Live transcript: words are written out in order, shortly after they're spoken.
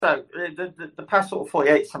So the past sort of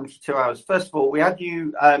 48, 72 hours, first of all, we had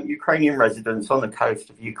Ukrainian residents on the coast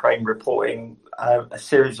of Ukraine reporting a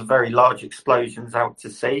series of very large explosions out to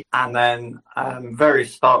sea. And then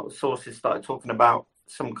various sources started talking about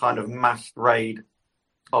some kind of mass raid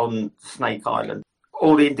on Snake Island.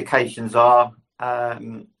 All the indications are,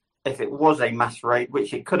 if it was a mass raid,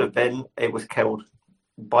 which it could have been, it was killed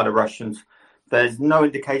by the Russians. There's no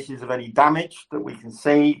indications of any damage that we can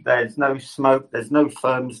see. There's no smoke. There's no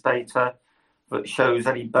firms data that shows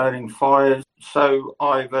any burning fires. So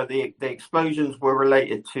either the explosions were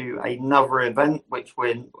related to another event, which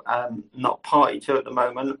we're not party to at the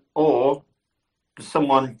moment, or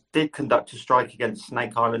someone did conduct a strike against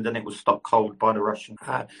Snake Island and it was stopped cold by the Russians,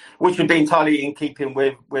 which would be entirely in keeping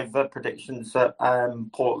with the predictions that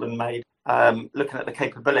Portland made. Looking at the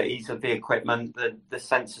capabilities of the equipment, the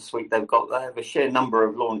sensor suite they've got there, the sheer number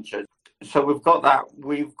of launchers. So we've got that.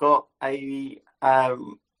 We've got a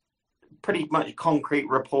pretty much concrete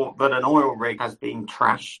report that an oil rig has been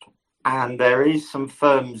trashed. And there is some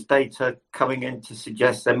firms data coming in to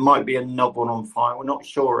suggest there might be another one on fire. We're not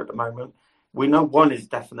sure at the moment. We know one is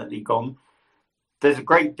definitely gone. There's a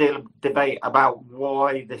great deal of debate about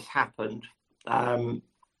why this happened.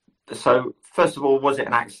 So first of all, was it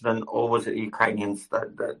an accident or was it the Ukrainians?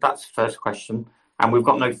 That's the first question. And we've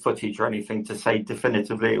got no footage or anything to say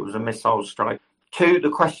definitively it was a missile strike. Two, the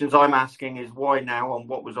questions I'm asking is why now and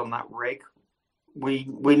what was on that rig? We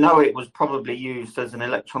know it was probably used as an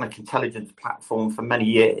electronic intelligence platform for many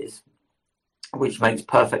years, which makes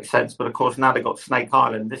perfect sense. But of course, now they've got Snake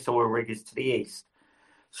Island. This oil rig is to the east.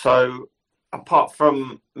 So apart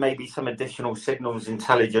from maybe some additional signals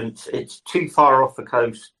intelligence, it's too far off the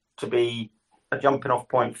coast to be a jumping off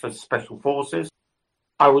point for special forces.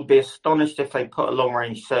 I would be astonished if they put a long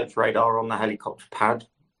range search radar on the helicopter pad.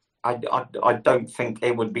 I don't think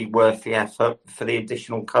it would be worth the effort for the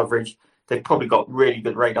additional coverage. They've probably got really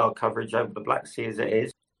good radar coverage over the Black Sea as it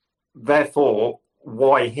is. Therefore,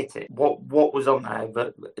 why hit it? What was on there?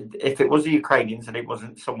 That if it was the Ukrainians and it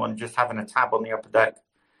wasn't someone just having a tab on the upper deck,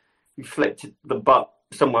 you flipped the butt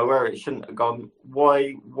somewhere where it shouldn't have gone.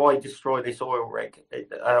 Why destroy this oil rig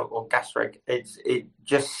or gas rig? It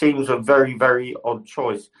just seems a very, very odd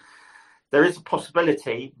choice. There is a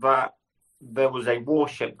possibility that there was a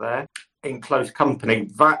warship there in close company.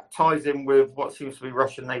 That ties in with what seems to be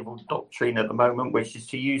Russian naval doctrine at the moment, which is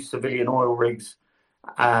to use civilian oil rigs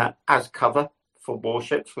as cover for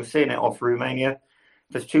warships. We're seeing it off Romania.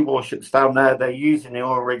 There's 2 warships down there. They're using the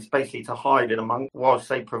oil rigs basically to hide in among whilst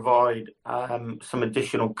they provide some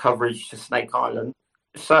additional coverage to Snake Island.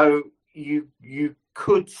 So you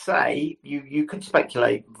could say, you could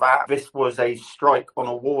speculate that this was a strike on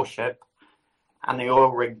a warship and the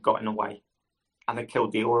oil rig got in the way and they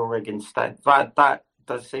killed the oil rig instead. That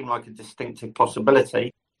does seem like a distinctive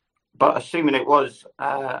possibility. But assuming it was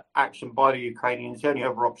action by the Ukrainians, the only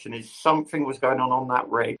other option is something was going on that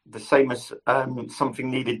rig, the same as something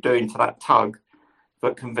needed doing to that tug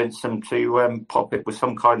that convinced them to pop it with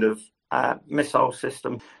some kind of missile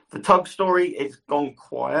system. The tug story is gone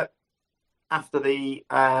quiet after the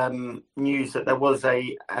news that there was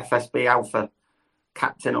a FSB Alpha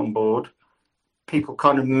captain on board. People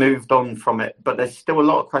kind of moved on from it, but there's still a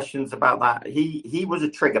lot of questions about that. He was a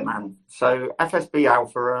trigger man. So FSB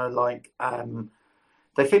Alpha are like,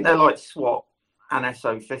 they think they're like SWAT and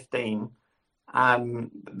SO-15.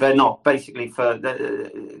 They're not. Basically,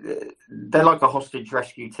 they're like a hostage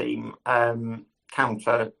rescue team,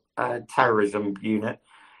 counter terrorism unit.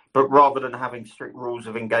 But rather than having strict rules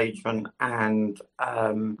of engagement and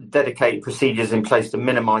dedicated procedures in place to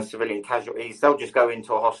minimise civilian casualties, they'll just go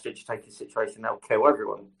into a hostage-taking situation. They'll kill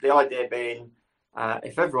everyone. The idea being,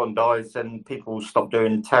 if everyone dies, then people will stop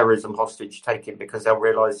doing terrorism hostage-taking because they'll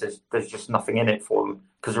realise there's just nothing in it for them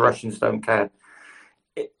because the Russians don't care.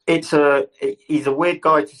 He's a weird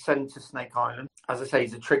guy to send to Snake Island. As I say,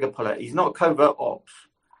 he's a trigger puller. He's not covert ops.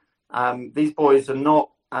 These boys are not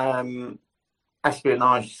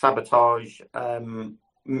espionage, sabotage,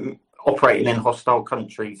 operating in hostile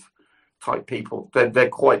countries type people. They're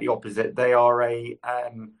quite the opposite. They are a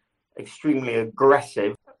extremely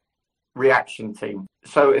aggressive reaction team.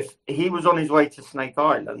 So if he was on his way to Snake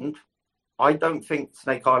Island, I don't think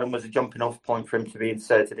Snake Island was a jumping off point for him to be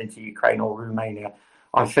inserted into Ukraine or Romania.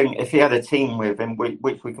 I think if he had a team with him,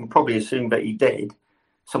 which we can probably assume that he did,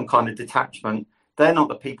 some kind of detachment, they're not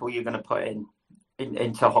the people you're going to put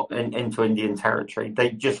into Indian territory.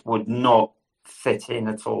 They just would not fit in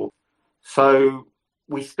at all. So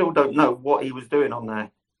we still don't know what he was doing on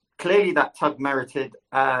there. Clearly that tug merited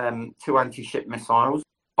 2 anti-ship missiles.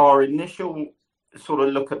 Our initial sort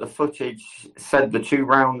of look at the footage said the 2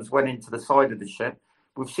 rounds went into the side of the ship.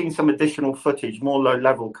 We've seen some additional footage, more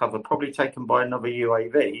low-level cover, probably taken by another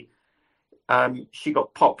UAV. She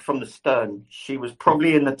got popped from the stern. She was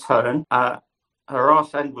probably in the turn. Her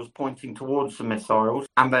arse end was pointing towards the missiles,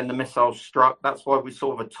 and then the missiles struck. That's why we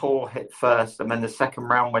saw the Tor hit first, and then the second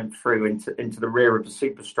round went through into the rear of the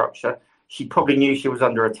superstructure. She probably knew she was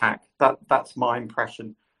under attack. That's my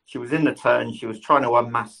impression. She was in the turn. She was trying to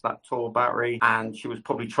unmask that Tor battery, and she was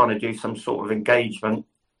probably trying to do some sort of engagement,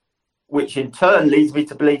 which in turn leads me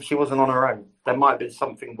to believe she wasn't on her own. There might have been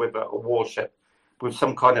something with a warship with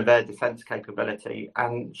some kind of air defense capability,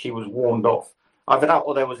 and she was warned off. Either that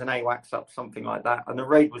or there was an AWACS up, something like that, and the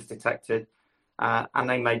raid was detected, and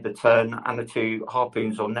they made the turn, and the two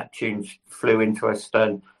Harpoons or Neptunes flew into her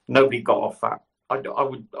stern. Nobody got off that.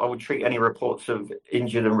 I would treat any reports of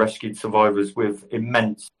injured and rescued survivors with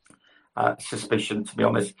immense suspicion, to be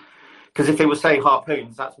honest. Because if it was, say,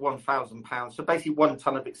 Harpoons, that's 1,000 pounds. So basically 1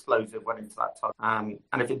 ton of explosive went into that ton.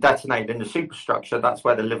 And if it detonated in the superstructure, that's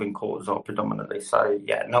where the living quarters are predominantly. So,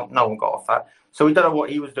 yeah, no one got off that. So we don't know what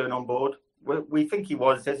he was doing on board. We think he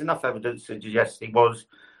was. There's enough evidence to suggest he was.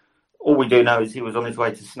 All we do know is he was on his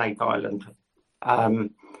way to Snake Island.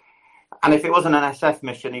 And if it wasn't an SF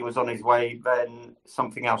mission, he was on his way, then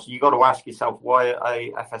something else. You've got to ask yourself why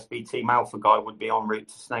a FSB Team Alpha guy would be en route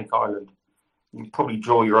to Snake Island. You can probably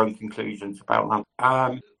draw your own conclusions about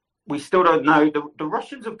that. We still don't know. The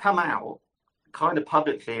Russians have come out kind of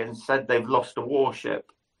publicly and said they've lost a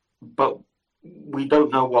warship, but we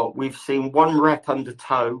don't know what. We've seen one wreck under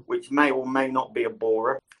tow, which may or may not be a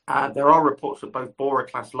Bora. There are reports that both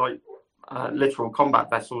Bora-class light littoral combat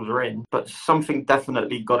vessels are in, but something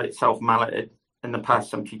definitely got itself malleted in the past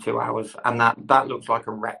 72 hours, and that looks like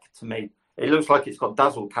a wreck to me. It looks like it's got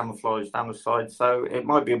dazzle camouflage down the side, so it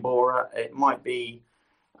might be a Bora, it might be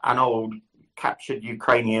an old captured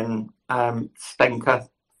Ukrainian Stenka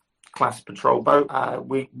class patrol boat.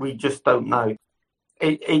 We just don't know.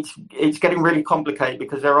 It's getting really complicated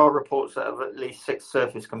because there are reports that of at least 6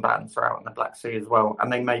 surface combatants are out in the Black Sea as well,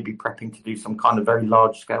 and they may be prepping to do some kind of very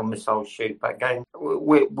large-scale missile shoot. But again,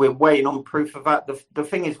 we're waiting on proof of that. The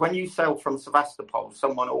thing is, when you sail from Sevastopol,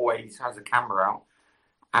 someone always has a camera out,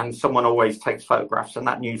 and someone always takes photographs, and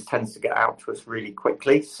that news tends to get out to us really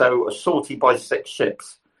quickly. So a sortie by 6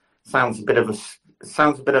 ships sounds a bit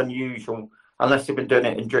unusual, unless they've been doing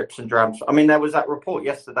it in drips and drabs. I mean, there was that report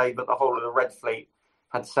yesterday that the whole of the Red Fleet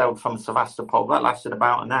had sailed from Sevastopol. That lasted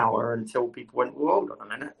about an hour until people went, well, hold on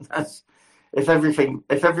a minute. If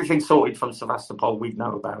everything's sorted from Sevastopol, we'd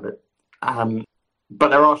know about it.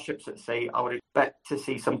 But there are ships at sea. I would expect to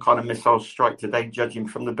see some kind of missile strike today, judging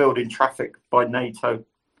from the building traffic by NATO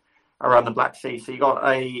around the Black Sea. So you got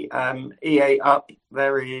a EA up,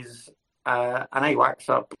 there is an AWACS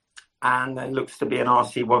up, and there looks to be an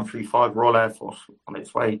RC-135 Royal Air Force on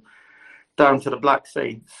its way down to the Black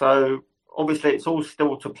Sea. So obviously it's all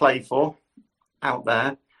still to play for out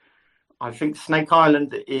there. I think Snake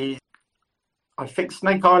Island's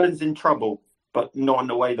in trouble, but not in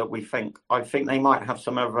the way that we think. I think they might have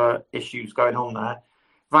some other issues going on there.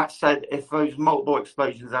 That said, if those multiple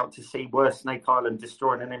explosions out to sea were Snake Island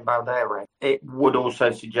destroying an inbound air raid, it would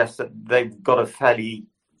also suggest that they've got a fairly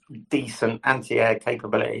decent anti-air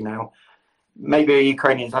capability now. Maybe the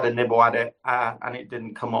Ukrainians had a nibble at it and it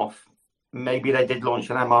didn't come off. Maybe they did launch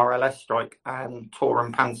an MRLS strike and Tor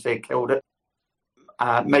and Pantsir killed it.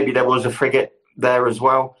 Maybe there was a frigate there as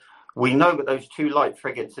well. We know that those 2 light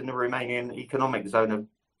frigates in the Romanian economic zone have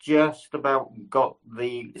just about got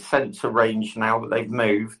the sensor range now that they've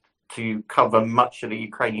moved to cover much of the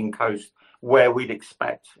Ukrainian coast where we'd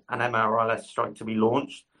expect an MRLS strike to be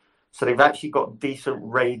launched. So they've actually got decent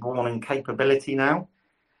raid warning capability now.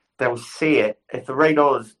 They'll see it. If the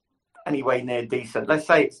radar's anyway near decent, let's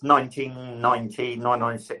say it's 1990,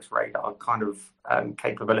 996 radar kind of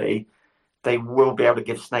capability, they will be able to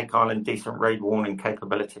give Snake Island decent raid warning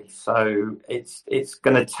capability. So it's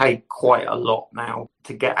going to take quite a lot now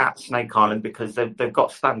to get at Snake Island because they've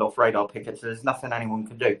got standoff radar pickets. So there's nothing anyone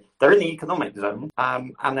can do. They're in the economic zone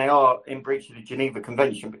and they are in breach of the Geneva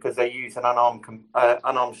Convention because they're using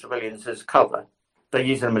unarmed civilians as cover. They're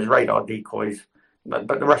using them as radar decoys, but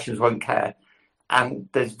the Russians won't care. And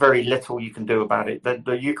there's very little you can do about it.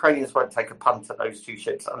 The Ukrainians won't take a punt at those 2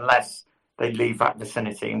 ships unless they leave that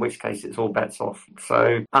vicinity, in which case it's all bets off.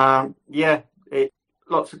 So,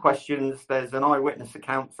 lots of questions. There's an eyewitness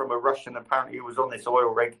account from a Russian, apparently, who was on this oil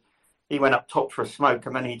rig. He went up top for a smoke,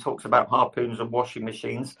 and then he talks about harpoons and washing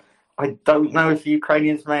machines. I don't know if the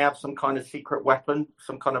Ukrainians may have some kind of secret weapon,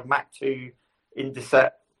 some kind of Mach 2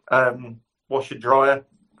 Indeset washer-dryer.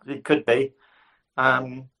 It could be.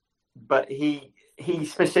 But he he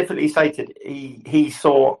specifically stated he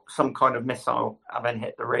saw some kind of missile and then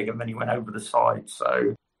hit the rig and then he went over the side.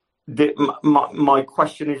 So my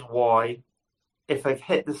question is why, if they've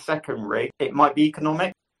hit the second rig, it might be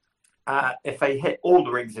economic. If they hit all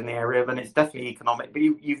the rigs in the area, then it's definitely economic. But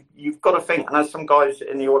you've got to think, and as some guys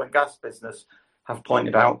in the oil and gas business have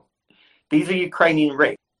pointed out, these are Ukrainian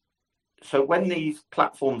rigs. So when these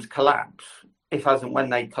platforms collapse, if as and when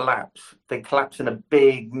they collapse in a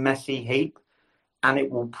big, messy heap, and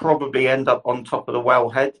it will probably end up on top of the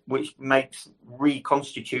wellhead, which makes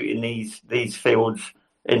reconstituting these fields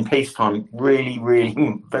in peacetime really,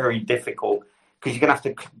 really very difficult, because you're going to have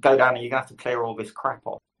to go down and you're going to have to clear all this crap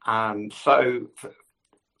off. So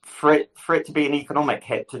for it to be an economic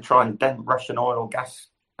hit to try and dent Russian oil or gas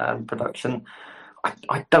production,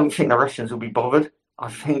 I don't think the Russians will be bothered. I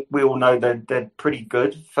think we all know they're pretty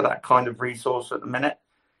good for that kind of resource at the minute.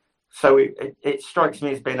 So it strikes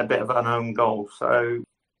me as being a bit of an own goal. So,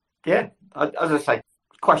 yeah, as I say,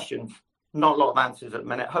 questions, not a lot of answers at the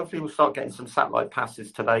minute. Hopefully we'll start getting some satellite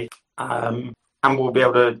passes today, and we'll be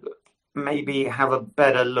able to maybe have a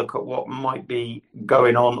better look at what might be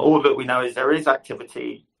going on. All that we know is there is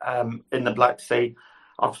activity in the Black Sea.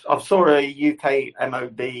 I saw a UK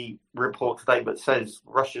MOD report today that says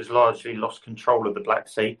Russia's largely lost control of the Black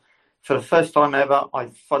Sea. For the first time ever, I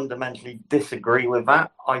fundamentally disagree with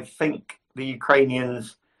that. I think the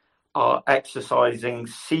Ukrainians are exercising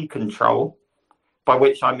sea control, by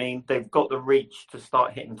which I mean they've got the reach to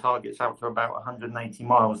start hitting targets out to about 180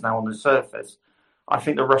 miles now on the surface. I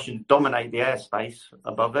think the Russians dominate the airspace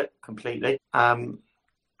above it completely.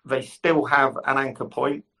 They still have an anchor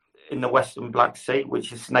point in the Western Black Sea,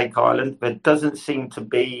 which is Snake Island. There doesn't seem to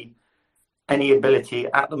be any ability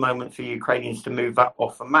at the moment for Ukrainians to move that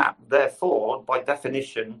off the map. Therefore, by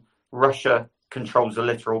definition, Russia controls the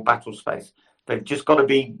literal battle space. They've just got to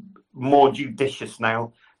be more judicious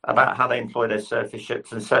now about how they employ their surface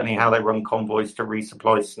ships, and certainly how they run convoys to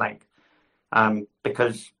resupply Snake.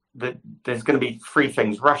 Because there's going to be three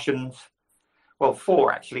things.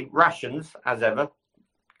 Four actually. Rations, as ever,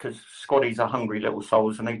 because Scotties are hungry little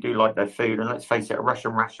souls and they do like their food. And let's face it, a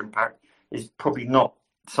Russian ration pack is probably not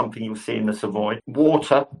something you'll see in the Savoy.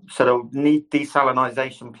 Water, so they'll need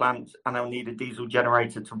desalination plants and they'll need a diesel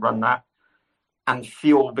generator to run that. And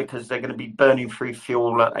fuel, because they're going to be burning through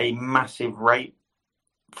fuel at a massive rate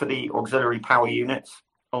for the auxiliary power units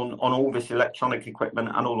on all this electronic equipment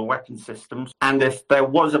and all the weapon systems. And if there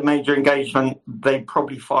was a major engagement, they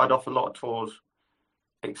probably fired off a lot of tours,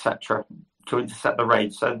 etc., to intercept the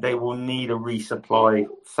raid. So they will need a resupply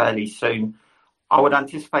fairly soon. I would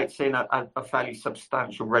anticipate seeing a fairly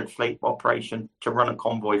substantial Red Fleet operation to run a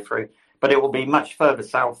convoy through, but it will be much further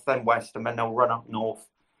south than west, and then they'll run up north,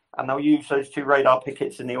 and they'll use those two radar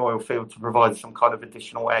pickets in the oil field to provide some kind of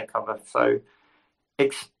additional air cover. So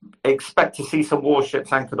expect to see some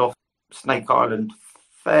warships anchored off Snake Island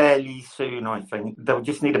fairly soon, I think. They'll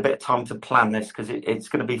just need a bit of time to plan this, because it's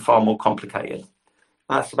going to be far more complicated.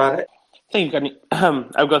 That's about it. Thank you, Gunny.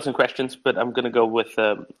 I've got some questions, but I'm going to go with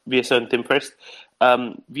VSO and Tim first.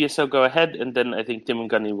 VSO, go ahead, and then I think Tim and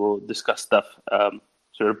Gunny will discuss stuff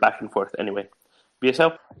sort of back and forth anyway.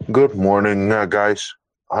 VSO? Good morning, guys.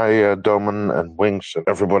 Hi, Doman and Wings and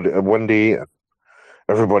everybody, Wendy, and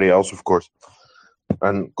everybody else, of course.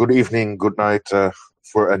 And good evening, good night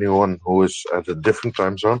for anyone who is at a different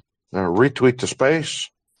time zone. Retweet the space.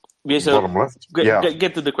 VSO, bottom left.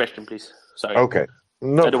 Get to the question, please. Sorry. Okay.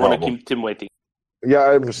 No I don't problem. want to keep Tim waiting. Yeah,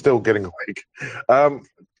 I'm still getting awake.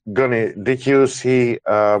 Gunny, did you see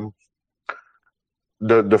the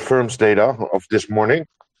firm's data of this morning?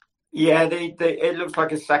 Yeah, it looks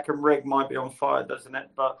like a second rig might be on fire, doesn't it?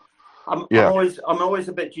 But I'm always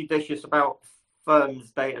a bit judicious about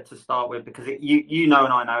firms' data to start with, because you know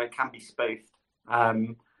and I know it can be spoofed.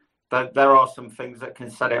 But there are some things that can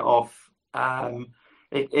set it off.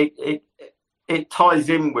 It ties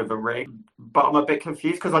in with a rig, but I'm a bit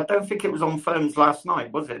confused because I don't think it was on firms last night,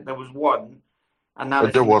 was it? There was one, and now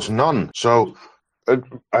there was none. So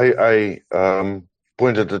I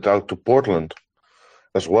pointed it out to Portland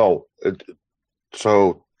as well.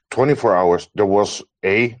 So 24 hours there was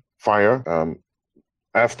a fire.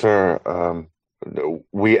 After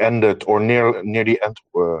we ended, or near the end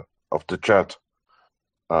of the chat,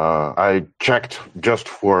 I checked just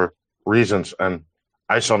for reasons and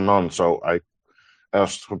I saw none. So I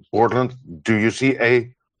asked Portland, do you see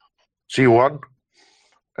one?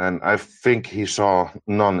 And I think he saw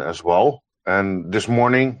none as well. And this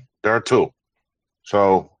morning there are two.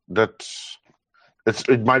 So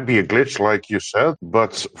it might be a glitch, like you said,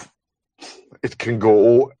 but it can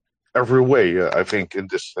go every way, I think, in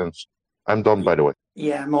this sense. I'm done, by the way.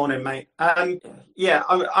 Yeah, morning, mate. I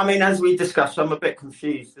mean, as we discussed, I'm a bit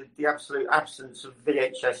confused. The absolute absence of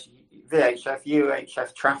VHF,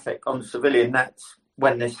 UHF traffic on civilian nets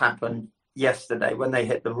when this happened yesterday, when they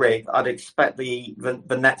hit the rig. I'd expect the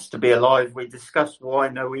nets to be alive. We discussed why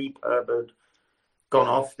no EPIRB had gone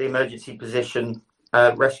off, the emergency position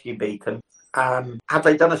rescue beacon. Have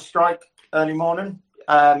they done a strike early morning?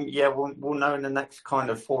 We'll know in the next kind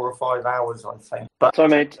of 4 or 5 hours, I think. But sorry,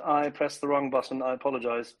 mate, I pressed the wrong button. I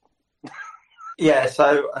apologise. Yeah.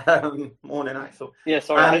 So, morning, Axel. Yeah,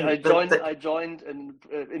 sorry. I joined and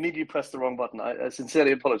immediately pressed the wrong button. I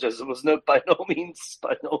sincerely apologise. It was by no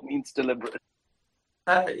means deliberate.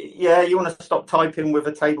 You want to stop typing with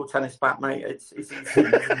a table tennis bat, mate? It's easy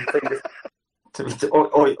using your fingers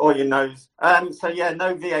or your nose. No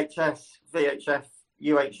VHF,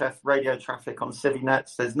 UHF radio traffic on civvy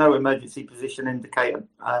nets. There's no emergency position indicator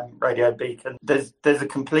radio beacon. There's a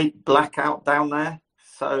complete blackout down there.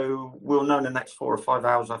 So we'll know in the next 4 or 5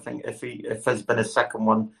 hours, I think, if there's been a second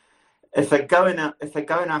one. If they're going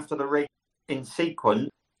after the rig in sequence,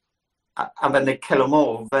 and then they kill them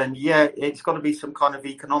all, then it's got to be some kind of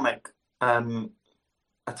economic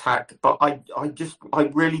attack. But I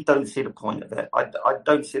really don't see the point of it. I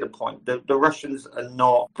don't see the point. The Russians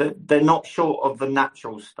are they're not short of the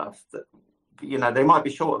natural stuff. That they might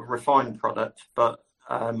be short of refined products, but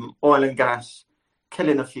oil and gas,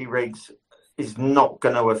 killing a few rigs is not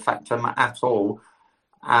going to affect them at all,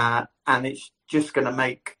 and it's just going to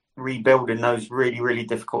make rebuilding those really, really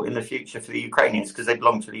difficult in the future for the Ukrainians because they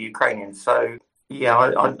belong to the Ukrainians. So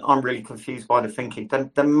I'm really confused by the thinking.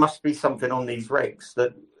 There must be something on these rigs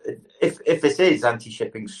that, if this is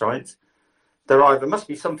anti-shipping strikes, there either must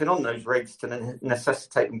be something on those rigs to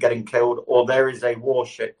necessitate them getting killed, or there is a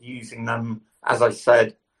warship using them, as I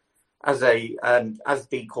said, as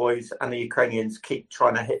decoys, and the Ukrainians keep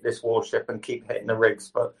trying to hit this warship and keep hitting the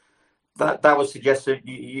rigs. But that would suggest that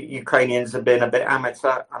Ukrainians have been a bit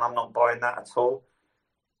amateur, and I'm not buying that at all.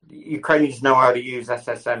 Ukrainians know how to use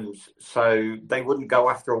SSMs, so they wouldn't go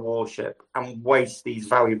after a warship and waste these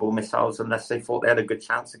valuable missiles unless they thought they had a good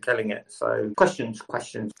chance of killing it. So questions.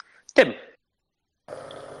 Tim.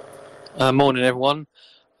 Morning, everyone.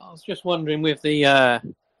 I was just wondering with the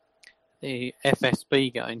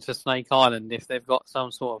FSB going to Snake Island, if they've got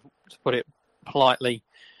some sort of, to put it politely,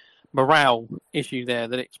 morale issue there,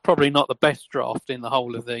 that it's probably not the best draft in the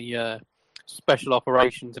whole of the special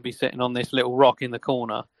operation to be sitting on this little rock in the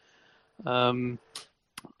corner,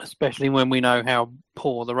 especially when we know how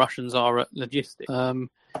poor the Russians are at logistics.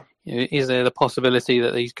 Is there the possibility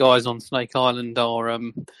that these guys on Snake Island are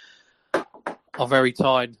very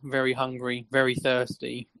tired, very hungry, very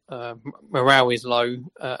thirsty, morale is low,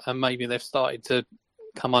 and maybe they've started to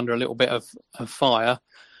come under a little bit of fire,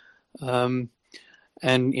 and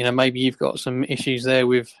maybe you've got some issues there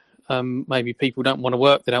with maybe people don't want to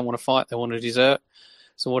work, they don't want to fight, they want to desert.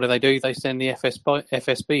 So what do? They send the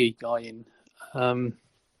FSB guy in.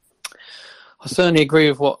 I certainly agree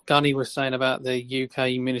with what Gunny was saying about the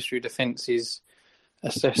UK Ministry of Defence's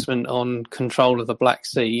assessment on control of the Black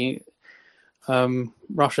Sea.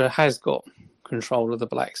 Russia has got control of the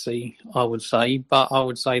Black Sea, I would say, but I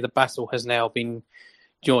would say the battle has now been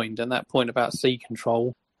joined, and that point about sea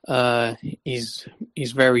control is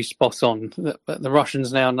very spot on. The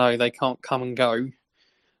Russians now know they can't come and go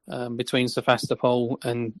between Sevastopol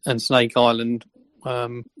and Snake Island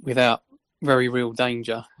without very real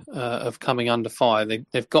danger of coming under fire.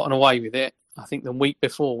 They've gotten away with it. I think the week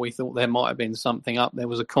before we thought there might have been something up. There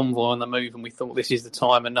was a convoy on the move and we thought this is the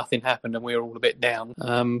time, and nothing happened and we were all a bit down.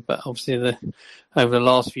 But obviously over the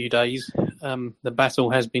last few days, the battle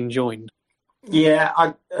has been joined.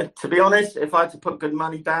 Yeah, to be honest, if I had to put good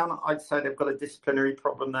money down, I'd say they've got a disciplinary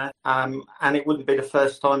problem there. And it wouldn't be the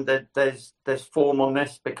first time that there's form on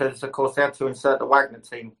this, because, of course, they had to insert the Wagner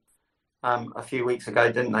team a few weeks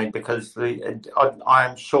ago, didn't they? Because I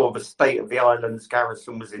am sure the state of the island's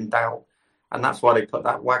garrison was in doubt. And that's why they put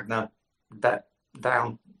that Wagner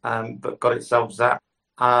down, but got itself zapped.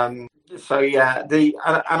 The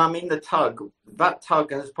that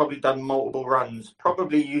tug has probably done multiple runs,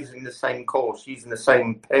 probably using the same course, using the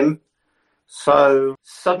same PIM. So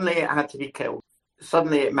suddenly it had to be killed.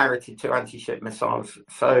 Suddenly it merited 2 anti-ship missiles.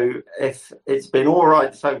 So if it's been all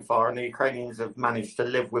right so far and the Ukrainians have managed to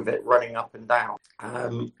live with it running up and down,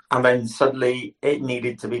 and then suddenly it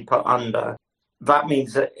needed to be put under, that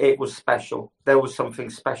means that it was special. There was something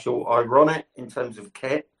special either on it in terms of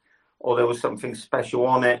kit, or there was something special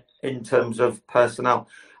on it in terms of personnel.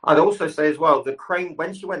 I'd also say as well, the crane,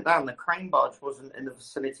 when she went down, the crane barge wasn't in the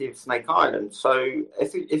vicinity of Snake Island. So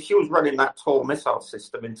if she was running that tall missile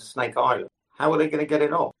system into Snake Island, how are they going to get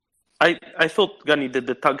it off? I thought, Gunny, that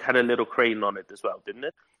the tug had a little crane on it as well, didn't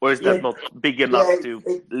it? Or is Yeah, that not big enough to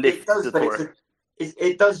lift it does, the but Tor?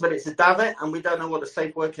 it does, but it's a davit, and we don't know what the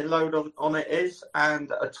safe working load on it is.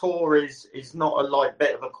 And a Tor is not a light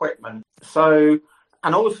bit of equipment. So,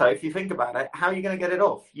 and also, if you think about it, how are you going to get it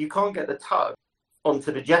off? You can't get the tug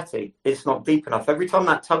onto the jetty. It's not deep enough. Every time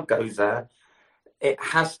that tug goes there, it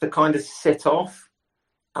has to kind of sit off.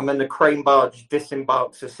 And then the crane barge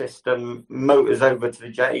disembarks the system, motors over to the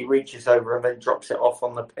jetty, reaches over, and then drops it off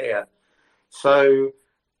on the pier. So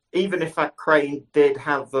even if that crane did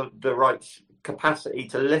have the right capacity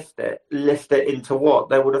to lift it into what?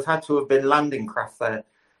 There would have had to have been landing craft there.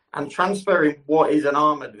 And transferring what is an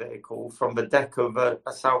armoured vehicle from the deck of a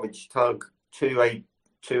salvage tug to a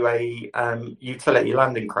utility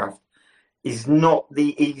landing craft is not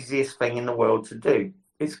the easiest thing in the world to do.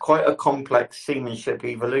 It's quite a complex seamanship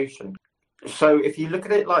evolution. So if you look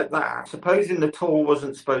at it like that, supposing the Tor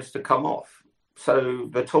wasn't supposed to come off, so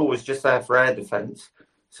the Tor was just there for air defence,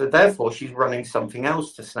 so therefore she's running something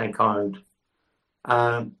else to Snake Island.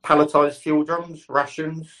 Palletised fuel drums,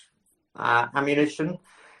 rations, ammunition.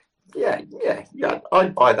 Yeah,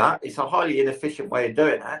 I'd buy that. It's a highly inefficient way of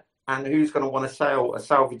doing it. And who's going to want to sail a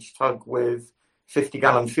salvage tug with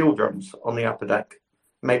 50-gallon fuel drums on the upper deck?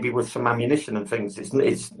 Maybe with some ammunition and things.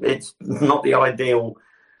 It's not the ideal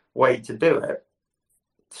way to do it.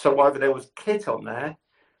 So either there was kit on there,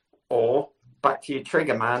 or back to your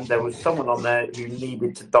trigger man, there was someone on there who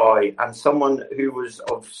needed to die, and someone who was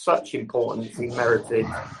of such importance he merited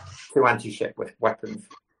 2 anti-ship weapons.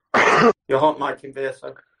 You're hot micing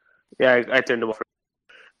VSO. Yeah, I turned them off.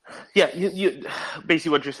 Yeah, you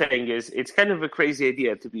basically what you're saying is it's kind of a crazy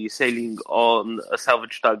idea to be sailing on a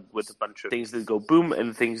salvage tug with a bunch of things that go boom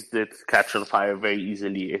and things that catch on fire very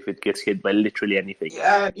easily if it gets hit by literally anything.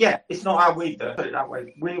 Yeah, it's not how we do it. Put it that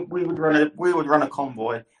way. We would run a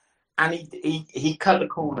convoy, and he cut the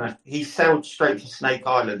corner. He sailed straight to Snake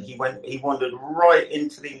Island. He wandered right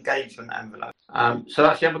into the engagement envelope. So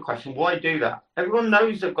that's the other question. Why do that? Everyone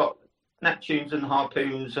knows they've got Neptunes and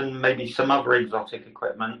harpoons and maybe some other exotic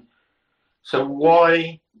equipment. So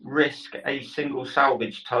why risk a single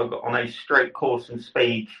salvage tug on a straight course and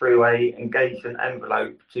speed through a engagement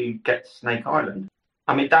envelope to get to Snake Island?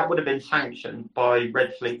 I mean, that would have been sanctioned by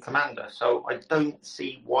Red Fleet Commander. So I don't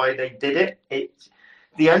see why they did it.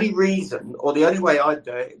 The only reason, or the only way I'd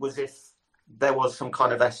do it, was if there was some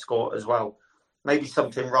kind of escort as well. Maybe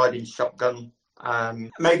something riding shotgun.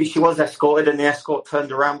 Maybe she was escorted and the escort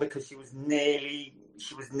turned around because she was nearly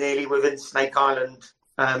within Snake Island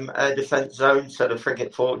air defence zone. So the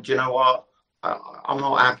frigate thought, do you know what? I'm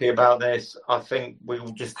not happy about this. I think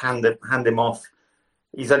we'll just hand him off.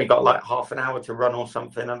 He's only got like half an hour to run or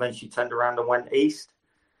something. And then she turned around and went east.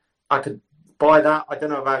 I could buy that. I don't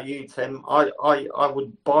know about you, Tim. I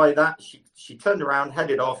would buy that. She turned around,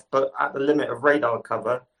 headed off, but at the limit of radar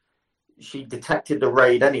cover, she detected the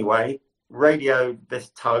raid anyway. Radioed this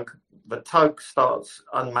tug. The tug starts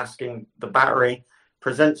unmasking the battery,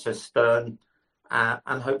 presents her stern,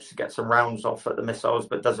 and hopes to get some rounds off at the missiles,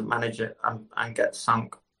 but doesn't manage it and gets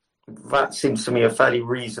sunk. That seems to me a fairly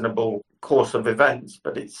reasonable course of events,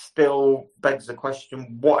 but it still begs the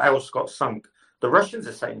question: what else got sunk? The Russians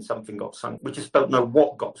are saying something got sunk. We just don't know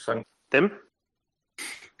what got sunk. Tim?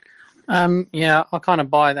 Yeah, I kind of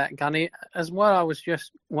buy that, Gunny. As well, I was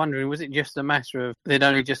just wondering, was it just a matter of they'd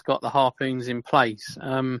only just got the harpoons in place?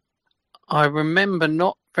 I remember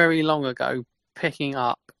not very long ago picking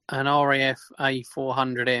up an RAF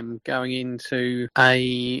A400M going into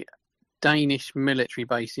a Danish military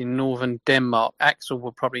base in northern Denmark. Axel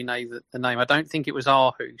will probably know the name. I don't think it was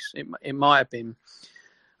Aarhus. It might have been.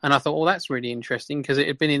 And I thought, well, that's really interesting because it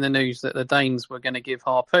had been in the news that the Danes were going to give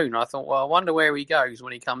Harpoon. I thought, well, I wonder where he goes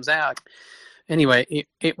when he comes out. Anyway,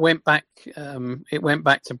 it went back. It went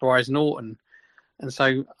back to Bryce Norton, and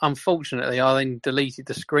so unfortunately, I then deleted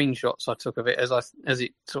the screenshots I took of it as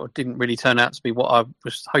it sort of didn't really turn out to be what I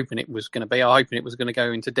was hoping it was going to be. I was hoping it was going to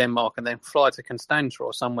go into Denmark and then fly to Constanța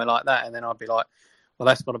or somewhere like that, and then I'd be like, well,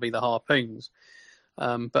 that's got to be the Harpoons.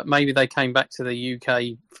 But maybe they came back to the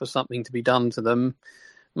UK for something to be done to them.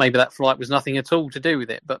 Maybe that flight was nothing at all to do with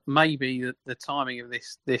it, but maybe the timing of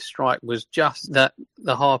this strike was just that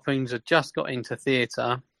the Harpoons had just got into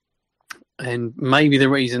theatre, and maybe the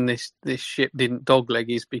reason this ship didn't dogleg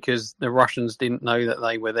is because the Russians didn't know that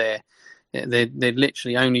they were there. They'd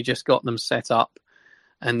literally only just got them set up,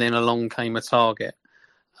 and then along came a target.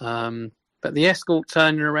 But the escort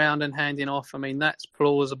turning around and handing off, I mean, that's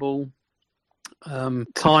plausible.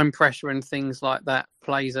 Time pressure and things like that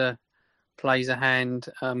plays a hand.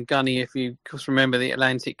 Gunny, if you remember the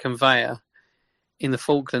Atlantic conveyor in the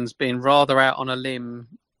Falklands being rather out on a limb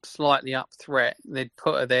slightly up threat, they'd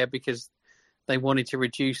put her there because they wanted to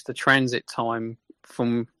reduce the transit time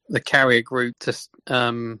from the carrier group to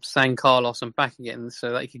San Carlos and back again,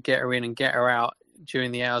 so they could get her in and get her out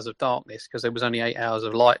during the hours of darkness, because there was only 8 hours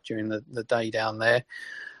of light during the day down there.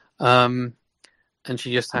 And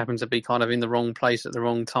she just happened to be kind of in the wrong place at the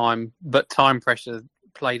wrong time, but time pressure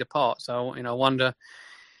played a part. So, I wonder,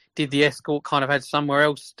 did the escort kind of had somewhere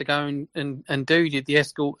else to go and do? Did the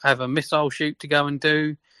escort have a missile shoot to go and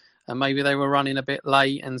do? And maybe they were running a bit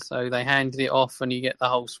late, and so they handed it off, and you get the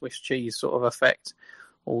whole Swiss cheese sort of effect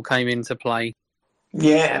all came into play.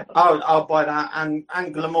 Yeah, I'll buy that. And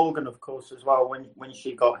Angela Morgan, of course, as well, when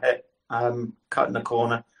she got hit, cutting the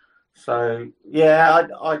corner. So, yeah,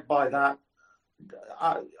 I'd buy that.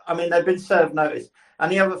 I mean, they've been served notice.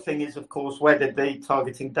 And the other thing is, of course, where did the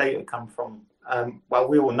targeting data come from? Well,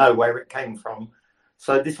 we all know where it came from.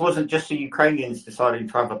 So this wasn't just the Ukrainians deciding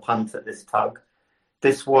to have a punt at this tug.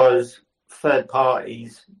 This was third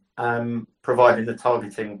parties providing the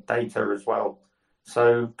targeting data as well.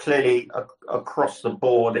 So clearly, across the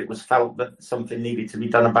board, it was felt that something needed to be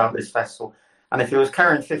done about this vessel. And if it was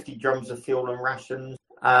carrying 50 drums of fuel and rations,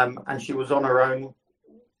 and she was on her own,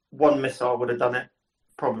 one missile would have done it,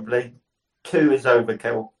 probably. 2 is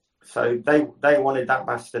overkill. So they wanted that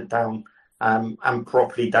bastard down, and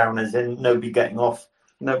properly down, as in nobody getting off,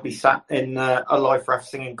 nobody sat in a life raft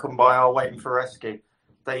singing Kumbaya waiting for rescue.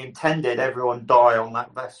 They intended everyone die on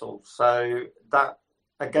that vessel. So that,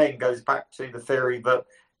 again, goes back to the theory that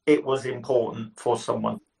it was important for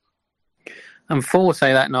someone. And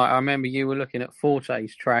Forte that night, I remember you were looking at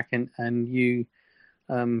Forte's track, and you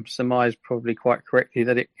surmised probably quite correctly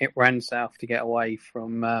that it ran south to get away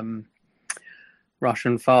from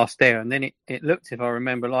Russian fast air. And then it looked, if I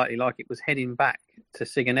remember rightly, like it was heading back to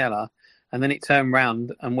Sigonella, and then it turned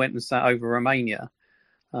round and went and sat over Romania.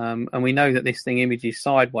 And we know that this thing images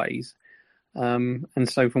sideways. And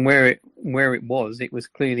so from where it was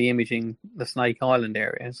clearly imaging the Snake Island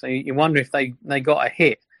area. So you wonder if they got a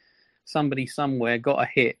hit. Somebody somewhere got a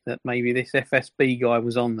hit that maybe this FSB guy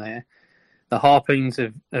was on there. The harpoons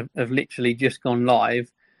have literally just gone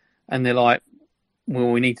live, and they're like,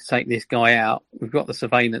 well, we need to take this guy out. We've got the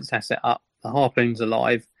surveillance asset up. The harpoons are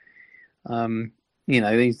live.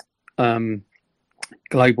 These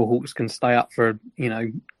global hawks can stay up for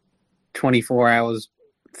 24 hours,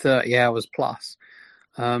 30 hours plus,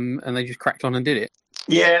 and they just cracked on and did it.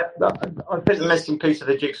 Yeah, I think the missing piece of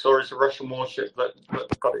the jigsaw is a Russian warship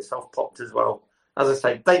that got itself popped as well. As I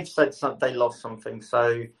say, they've said they lost something.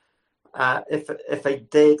 So if they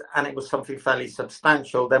did, and it was something fairly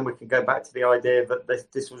substantial, then we can go back to the idea that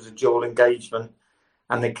this was a dual engagement,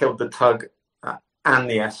 and they killed the tug and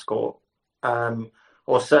the escort,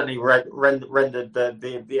 or certainly rendered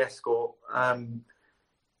the escort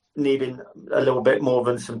needing a little bit more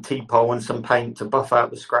than some T-pole and some paint to buff out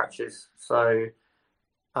the scratches. So,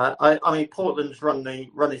 I mean, Portland's run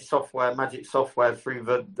his software, magic software, through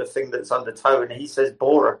the thing that's under tow, and he says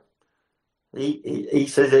borer. He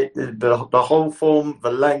says it, the whole form,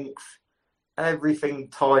 the length, everything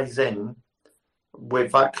ties in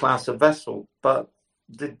with that class of vessel, but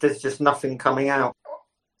there's just nothing coming out.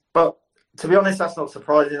 But to be honest, that's not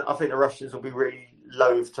surprising. I think the Russians will be really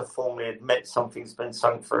loath to formally admit something's been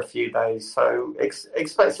sunk for a few days. So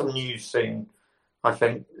expect some news soon, I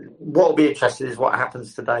think. What will be interesting is what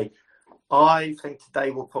happens today. I think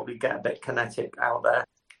today will probably get a bit kinetic out there.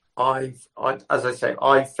 As I say,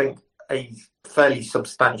 I think a fairly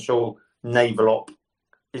substantial naval op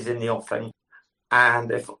is in the offing.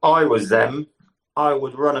 And if I was them, I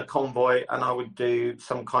would run a convoy and I would do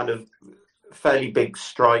some kind of fairly big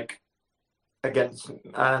strike against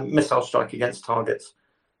missile strike against targets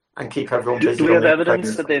and keep everyone busy. Do we have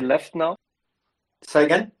evidence that they left now? Say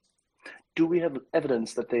again? Do we have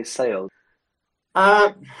evidence that they sailed?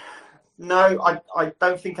 No, I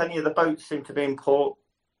don't think any of the boats seem to be in port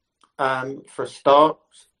for a start.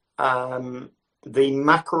 The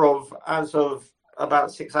Makarov, as of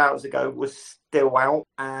about 6 hours ago, was still out,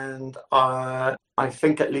 and I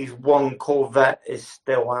think at least one corvette is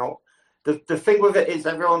still out. The thing with it is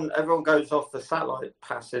everyone goes off the satellite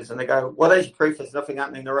passes and they go, well, there's your proof, there's nothing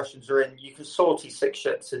happening, the Russians are in. You can sortie 6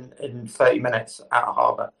 ships in 30 minutes out of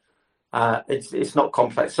harbour. It's not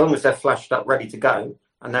complex. As long as they're flashed up, ready to go,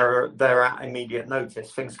 and they're at immediate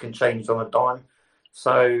notice, things can change on a dime.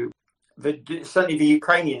 So certainly the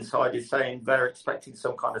Ukrainian side is saying they're expecting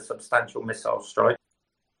some kind of substantial missile strike.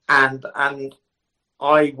 And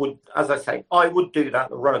I would, as I say, I would do that,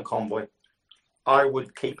 run a convoy. I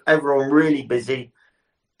would keep everyone really busy,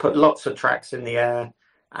 put lots of tracks in the air,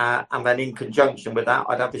 and then in conjunction with that,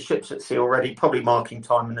 I'd have the ships at sea already, probably marking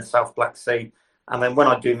time in the South Black Sea, And then when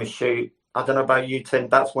I do my shoot, I don't know about you, Tim,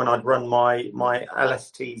 that's when I'd run my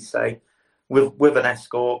LST, say, with an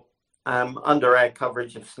escort, under air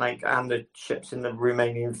coverage of Snake and the ships in the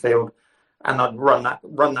Romanian field. And I'd run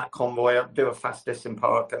that convoy up, do a fast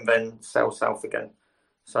disembark, and then sail south again.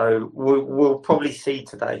 So we'll probably see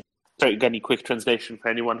today. Sorry, any quick translation for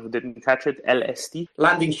anyone who didn't catch it? LST?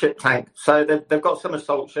 Landing ship tank. So they've got some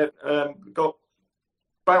assault ship, got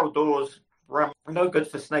bow doors, no good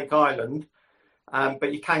for Snake Island,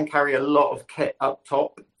 but you can carry a lot of kit up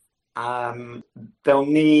top. They'll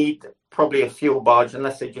need probably a fuel barge,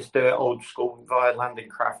 unless they just do it old school via landing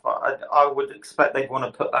craft. But I would expect they'd want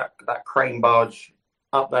to put that crane barge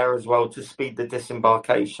up there as well to speed the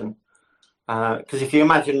disembarkation. Because if you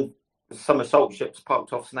imagine some assault ships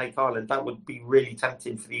parked off Snake Island, that would be really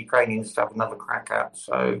tempting for the Ukrainians to have another crack at.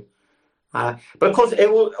 So, but of course, it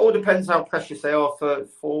all depends how precious they are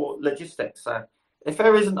for logistics. If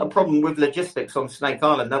there isn't a problem with logistics on Snake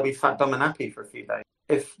Island, they'll be fat, dumb, and happy for a few days.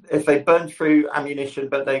 If they burn through ammunition,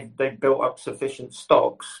 but they've built up sufficient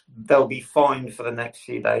stocks, they'll be fine for the next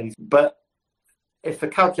few days. But if the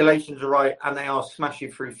calculations are right and they are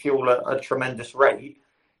smashing through fuel at a tremendous rate,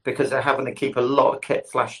 because they're having to keep a lot of kit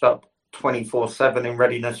flashed up 24/7 in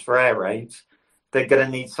readiness for air raids, they're going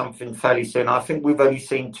to need something fairly soon. I think we've only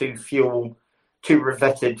seen two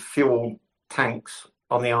revetted fuel tanks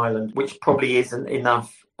on the island, which probably isn't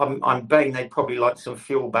enough. I'm betting they'd probably like some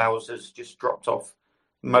fuel Bowsers just dropped off,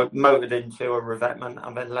 motored into a revetment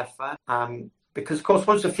and then left there. Because, of course,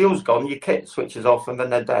 once the fuel's gone, your kit switches off and then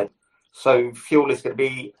they're dead. So fuel is going to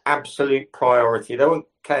be absolute priority. They won't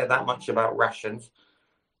care that much about rations.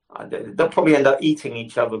 They'll probably end up eating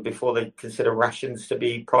each other before they consider rations to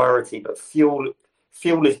be priority. But fuel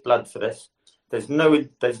is blood for this. There's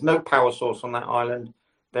no power source on that island.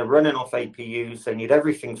 They're running off APUs. They need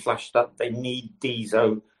everything flashed up. They need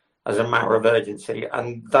diesel as a matter of urgency.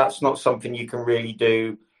 And that's not something you can really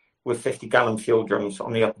do with 50-gallon fuel drums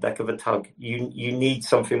on the upper deck of a tug. You need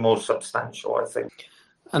something more substantial, I think.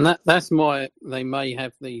 And that's why they may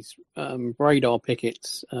have these radar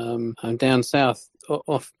pickets down south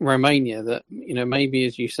off Romania that, maybe,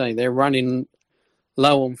 as you say, they're running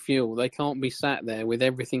low on fuel. They can't be sat there with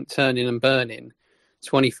everything turning and burning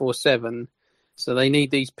 24/7. So they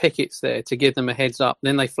need these pickets there to give them a heads up.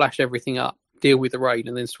 Then they flash everything up, deal with the raid,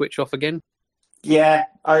 and then switch off again. Yeah,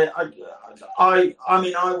 I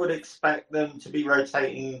mean, I would expect them to be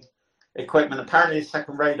rotating equipment. Apparently, the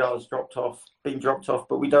second radar has been dropped off,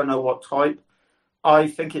 but we don't know what type. I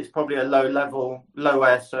think it's probably a low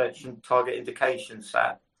air search and target indication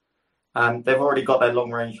set. They've already got their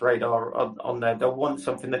long-range radar on there. They'll want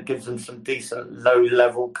something that gives them some decent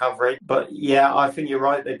low-level coverage. But yeah, I think you're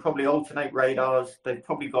right. They probably alternate radars. They've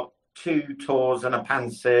probably got 2 Tors and a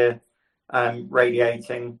Panzer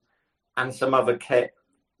radiating, and some other kit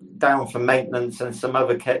down for maintenance, and some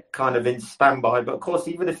other kit kind of in standby. But of course,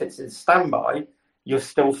 even if it's in standby, you're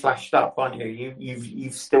still flashed up, aren't you?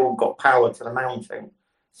 You've still got power to the mounting,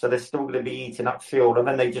 so they're still going to be eating up fuel, and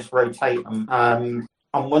then they just rotate them.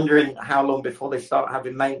 I'm wondering how long before they start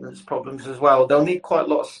having maintenance problems as well. They'll need quite a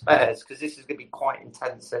lot of spares because this is going to be quite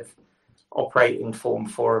intensive operating form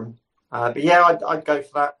for them. But yeah, I'd go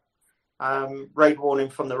for that. Raid warning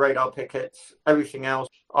from the radar pickets. Everything else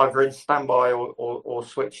either in standby or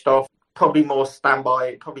switched off. Probably more standby.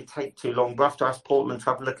 It probably take too long. We'll have to ask Portland to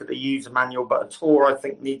have a look at the user manual. But a Tor, I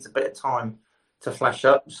think, needs a bit of time to flash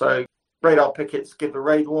up. So radar pickets give a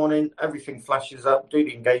raid warning. Everything flashes up. Do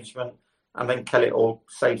the engagement. And then kill it all,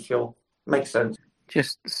 save fuel. Makes sense.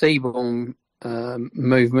 Just seaborne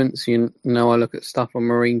movements. I look at stuff on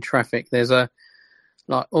marine traffic. There's a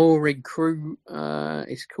oil rig crew.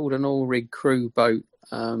 It's called an oil rig crew boat.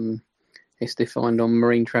 It's defined on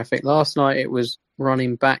marine traffic. Last night it was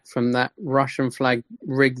running back from that Russian flag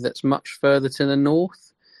rig that's much further to the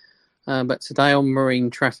north. But today on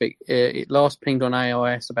marine traffic, it last pinged on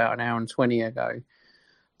AIS about an hour and 20 ago.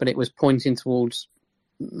 But it was pointing towards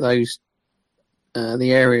those.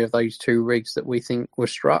 The area of those 2 rigs that we think were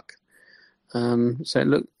struck. So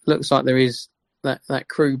it looks like there is that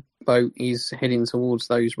crew boat is heading towards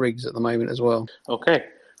those rigs at the moment as well. Okay.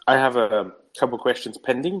 I have a couple questions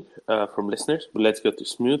pending from listeners, but let's go to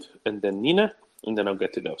Smooth and then Nina, and then I'll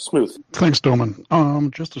get to go. Smooth. Thanks, Doman.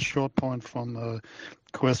 Just a short point from the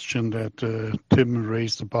question that Tim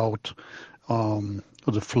raised about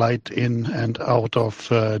the flight in and out of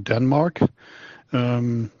Denmark.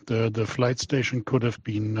 The flight station could have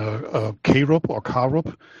been KRUP or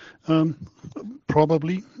KARUP,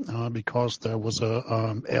 probably, because there was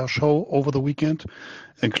a air show over the weekend,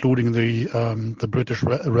 including the British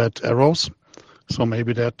Red Arrows. So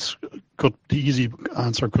maybe that the easy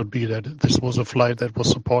answer could be that this was a flight that was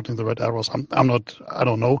supporting the Red Arrows. I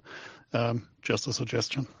don't know. Just a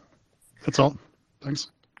suggestion. That's all.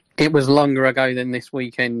 Thanks. It was longer ago than this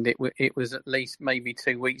weekend. It was at least maybe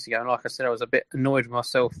 2 weeks ago. And like I said, I was a bit annoyed with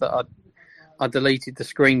myself that I deleted the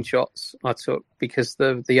screenshots I took because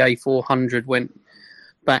the A400 went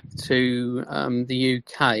back to the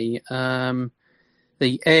UK.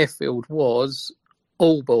 The airfield was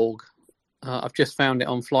Aalborg. I've just found it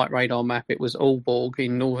on Flight Radar map. It was Aalborg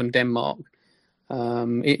in northern Denmark.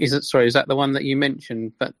 Is that the one that you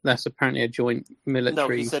mentioned? But that's apparently a joint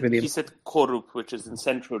military civilian. No, he said Korup, which is in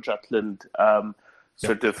central Jutland,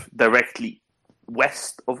 sort of directly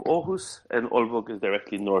west of Aarhus, and Aalborg is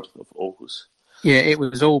directly north of Aarhus. Yeah, it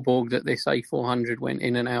was Aalborg that this A400 went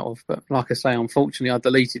in and out of. But like I say, unfortunately, I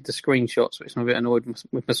deleted the screenshots, which I'm a bit annoyed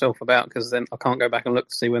with myself about because then I can't go back and look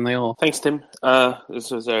to see when they are. Thanks, Tim. This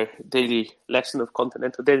was our daily lesson of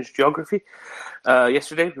continental Danish geography.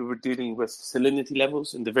 Yesterday, we were dealing with salinity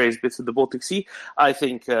levels in the various bits of the Baltic Sea. I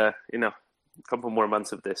think, a couple more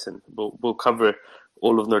months of this and we'll cover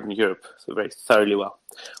all of Northern Europe so very thoroughly well.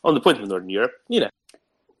 On the point of Northern Europe, Nina.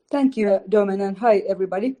 Thank you, Domen, and hi,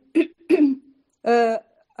 everybody. I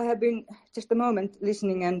have been just a moment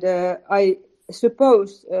listening, and I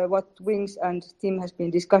suppose what Wings and Tim has been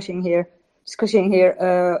discussing here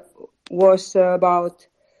was about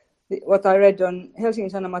what I read on Helsingin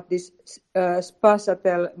Sanomat, this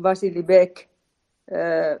Spasatel Vasily Beck,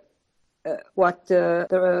 what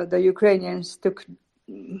the Ukrainians took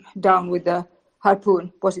down with the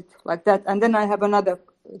harpoon. Was it like that? And then I have another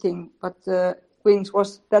thing, but Wings,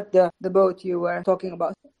 was that the boat you were talking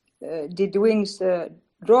about? Did the Wings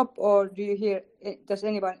drop, or do you hear? Does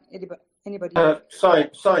anybody?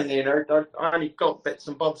 Sorry, Nina. I only got bits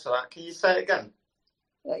and bobs of that. Can you say it again?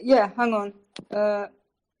 Yeah, hang on.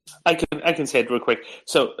 I can say it real quick.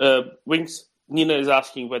 So, Wings, Nina is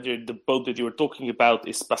asking whether the boat that you were talking about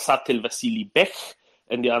is Spasatel Vasily Bech,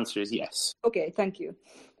 and the answer is yes. Okay, thank you.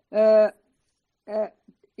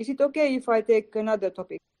 Is it okay if I take another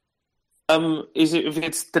topic? If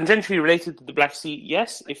it's tangentially related to the Black Sea,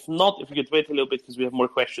 yes. If not, if you could wait a little bit because we have more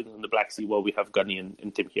questions on the Black Sea while we have Gunny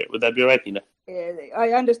and Tim here. Would that be all right, Nina?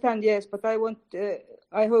 I understand, yes, but I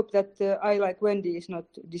hope that I, like Wendy, is not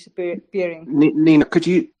disappearing. Nina, could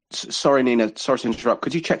you? Sorry, Nina. Sorry to interrupt.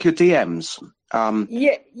 Could you check your DMs?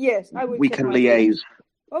 Yes, I will. We can liaise.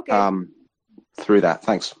 Okay. Through that.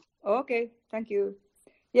 Thanks. Okay. Thank you.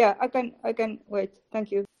 Yeah, I can wait.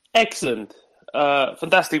 Thank you. Excellent.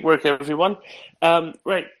 Fantastic work, everyone.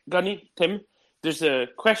 Right, Gunny, Tim, there's a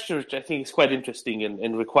question which I think is quite interesting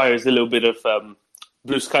and requires a little bit of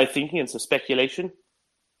blue sky thinking and some speculation.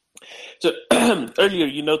 So earlier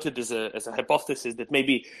you noted as a hypothesis that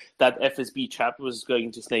maybe that FSB chap was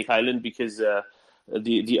going to Snake Island because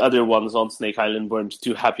the other ones on Snake Island weren't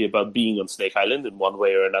too happy about being on Snake Island in one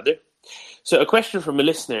way or another. So a question from a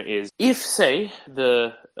listener is, if, say,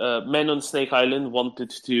 the men on Snake Island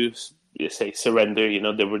wanted to surrender,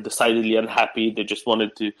 they were decidedly unhappy, they just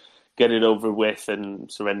wanted to get it over with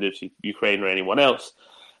and surrender to Ukraine or anyone else,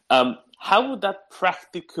 how would that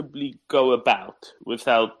practically go about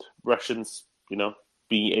without Russians,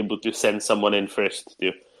 being able to send someone in first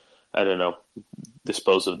to, I don't know,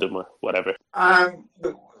 dispose of them or whatever?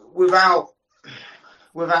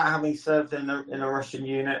 Without having served in a Russian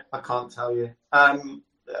unit, I can't tell you. I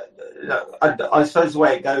suppose the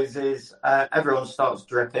way it goes is everyone starts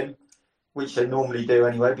dripping, which they normally do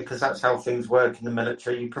anyway, because that's how things work in the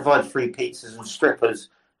military. You provide free pizzas and strippers.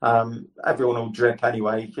 Everyone will drip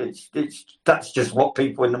anyway. That's just what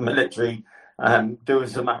people in the military do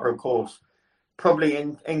as a matter of course. Probably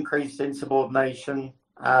increased insubordination,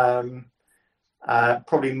 probably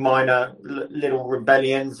minor little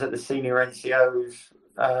rebellions that the senior NCOs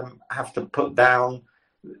have to put down.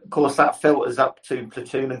 Of course, that filters up to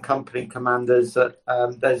platoon and company commanders that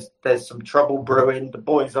there's some trouble brewing. The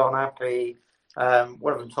boys aren't happy.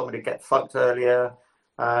 One of them told me to get fucked earlier.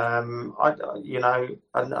 Another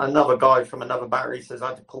guy from another battery says I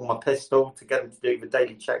had to pull my pistol to get him to do the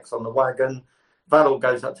daily checks on the wagon. That all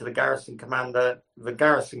goes up to the garrison commander. The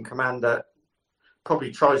garrison commander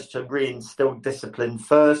probably tries to reinstill discipline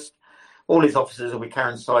first. All his officers will be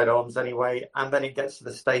carrying sidearms anyway, and then it gets to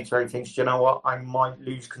the stage where he thinks, you know what, I might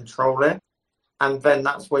lose control here. And then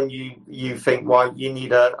that's when you think, well, you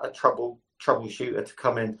need a troubleshooter to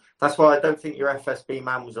come in. That's why I don't think your FSB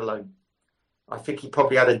man was alone. I think he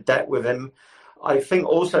probably had a debt with him. I think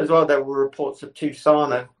also as well there were reports of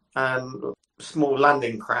Tusana, small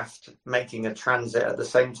landing craft making a transit at the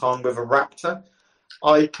same time with a Raptor.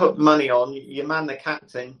 I put money on your man, the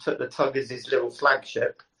captain, took the tug as his little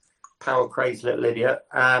flagship. power crazed little idiot.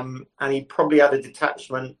 And he probably had a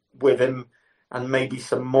detachment with him and maybe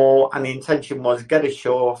some more. And the intention was get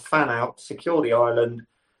ashore, fan out, secure the island,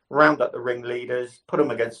 round up the ringleaders, put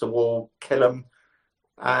them against the wall, kill them,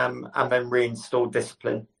 and then reinstall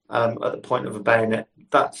discipline at the point of a bayonet.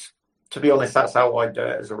 That's, to be honest, that's how I do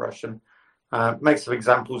it as a Russian. Make some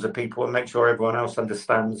examples of people and make sure everyone else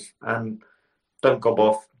understands. And don't gob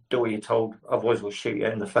off, do what you're told, otherwise we'll shoot you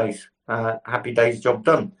in the face. Happy days, job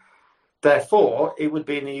done. Therefore, it would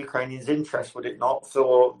be in the Ukrainians' interest, would it not,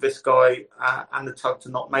 for this guy and the tug to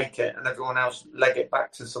not make it and everyone else leg it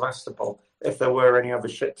back to Sevastopol if there were any other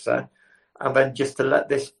ships there, and then just to let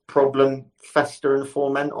this problem fester and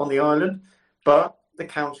foment on the island. But the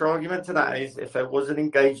counter-argument to that is if there was an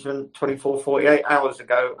engagement 24, 48 hours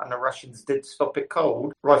ago and the Russians did stop it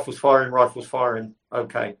cold, rifles firing,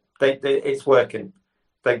 okay, it's working.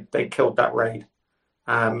 They killed that raid.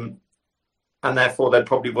 And therefore, there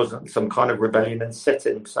probably wasn't some kind of rebellion and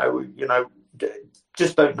sit-in. So,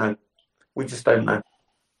 just don't know. We just don't know.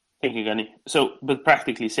 Thank you, Gunny. So, but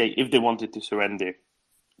practically, say, if they wanted to surrender,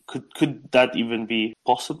 could that even be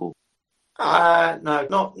possible? No,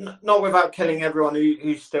 not without killing everyone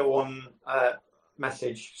who's still on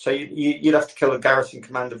message. So you'd have to kill the garrison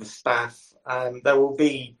commander of the staff. There will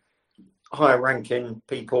be higher-ranking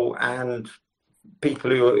people and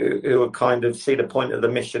people who are kind of see the point of the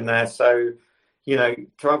mission there. So, to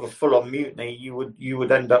have a full-on mutiny, you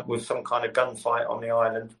would end up with some kind of gunfight on the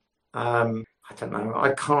island. I don't know.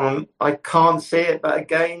 I can't see it. But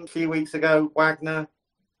again, a few weeks ago, Wagner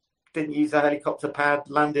didn't use a helicopter pad,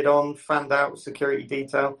 landed on, fanned out security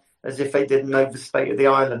detail as if they didn't know the state of the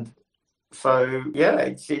island. So yeah,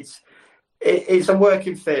 it's a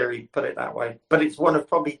working theory, put it that way. But it's one of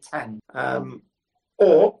probably 10.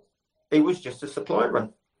 Or it was just a supply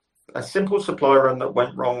run, a simple supply run that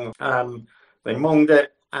went wrong. They monged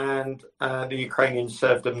it, and the Ukrainians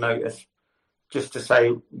served them notice just to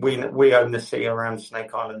say, we own the sea around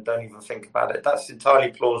Snake Island, don't even think about it. That's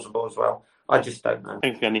entirely plausible as well. I just don't know.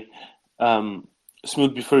 Thanks, Kenny.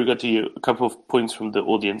 Smooth, before we get to you, a couple of points from the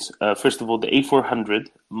audience. First of all, the A400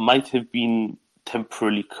 might have been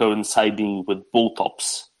temporarily coinciding with bolt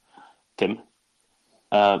ops, Tim.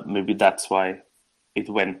 Maybe that's why it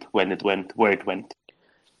went when it went, where it went.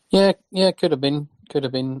 Yeah, could have been.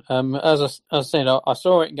 As I said, I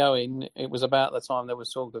saw it going. It was about the time there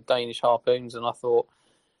was talk of Danish harpoons, and I thought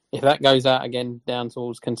if that goes out again down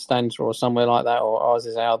towards Constanza or somewhere like that, or ours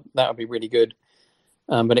is out, that would be really good.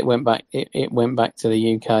 But it went back. It went back to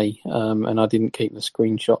the UK, and I didn't keep the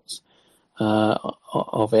screenshots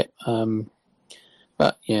of it.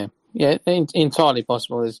 But yeah, entirely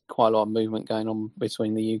possible. There's quite a lot of movement going on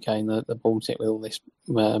between the UK and the Baltic with all this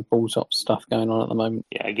ball-top stuff going on at the moment.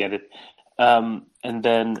 Yeah, I get it. And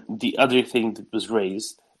then the other thing that was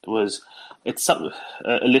raised was,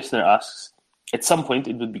 a listener asks, at some point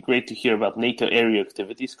it would be great to hear about NATO area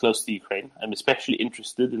activities close to Ukraine. I'm especially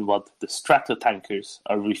interested in what the Strato tankers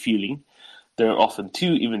are refueling. There are often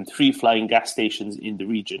 2, even 3 flying gas stations in the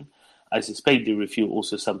region. I suspect they refuel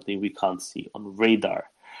also something we can't see on radar.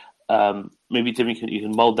 Maybe, Tim, you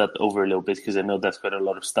can mull that over a little bit, because I know that's quite a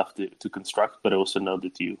lot of stuff to construct, but I also know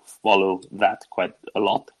that you follow that quite a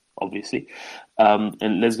lot, obviously.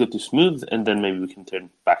 And let's go to Smooth, and then maybe we can turn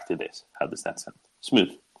back to this. How does that sound?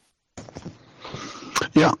 Smooth.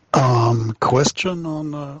 Yeah, question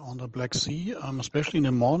on the Black Sea, especially in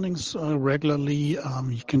the mornings regularly.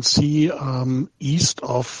 You can see east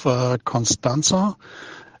of Constanza,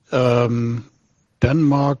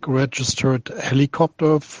 Denmark registered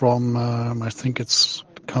helicopter from, I think it's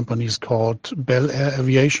company's called Bell Air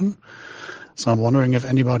Aviation. So I'm wondering if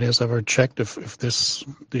anybody has ever checked if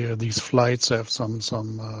these flights have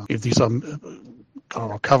some if these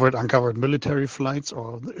are covered, uncovered military flights,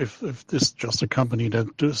 or if this is just a company that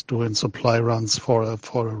is doing supply runs for a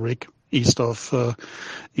rig east of the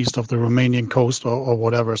Romanian coast or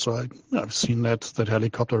whatever. So I've seen that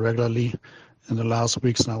helicopter regularly in the last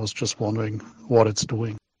weeks, and I was just wondering what it's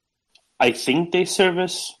doing. I think they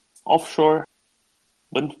service offshore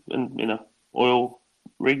wind and oil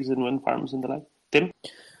rigs and wind farms and the like. Tim?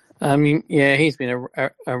 Yeah, he's been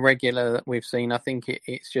a regular that we've seen. I think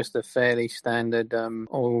it's just a fairly standard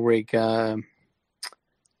oil rig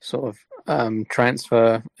sort of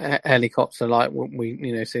transfer helicopter, like what we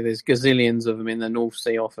see. There's gazillions of them in the North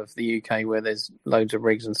Sea off of the UK where there's loads of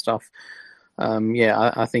rigs and stuff.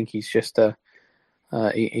 I think he's just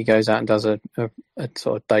he goes out and does a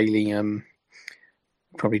sort of daily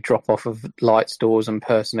probably drop off of light stores and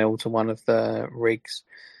personnel to one of the rigs.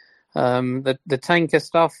 The tanker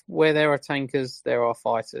stuff, where there are tankers, there are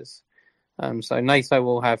fighters. So NATO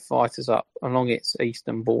will have fighters up along its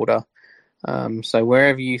eastern border. So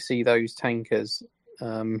wherever you see those tankers,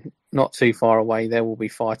 not too far away, there will be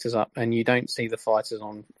fighters up, and you don't see the fighters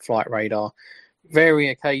on flight radar. Very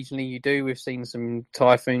occasionally you do. We've seen some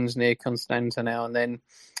typhoons near Constanta now and then.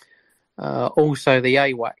 Also the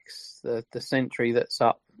AWACS, the sentry that's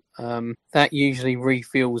up, that usually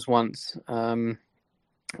refuels once.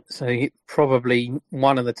 So probably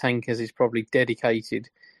one of the tankers is probably dedicated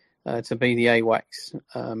to be the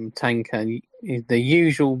AWACS tanker. The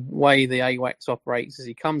usual way the AWACS operates is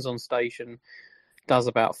he comes on station, does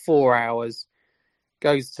about 4 hours,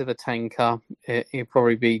 goes to the tanker. It'll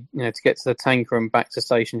probably be, to get to the tanker and back to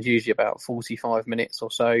station's usually about 45 minutes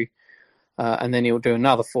or so. And then he'll do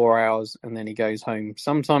another 4 hours and then he goes home.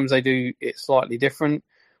 Sometimes they do it slightly different,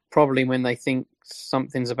 probably when they think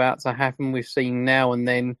something's about to happen. We've seen now and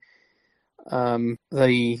then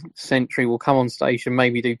the sentry will come on station,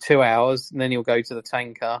 maybe do 2 hours, and then he'll go to the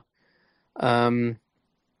tanker, and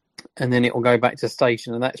then it will go back to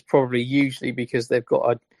station. And that's probably usually because they've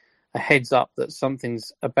got a heads up that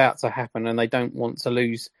something's about to happen and they don't want to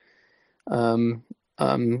lose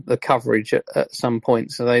the coverage at some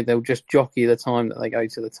point. So they'll just jockey the time that they go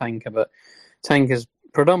to the tanker. But tankers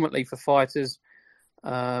predominantly for fighters,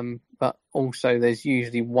 but also there's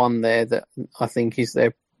usually one there that I think is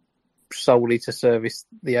there solely to service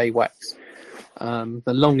the AWACS.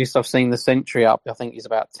 The longest I've seen the sentry up, I think, is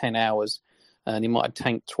about 10 hours, and he might have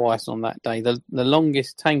tanked twice on that day. The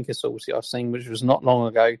longest tanker sortie I've seen, which was not long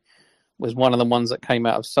ago, was one of the ones that came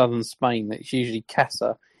out of southern Spain. It's usually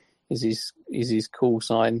Casa is his call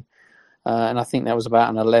sign, and I think that was about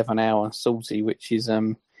an 11-hour sortie, which is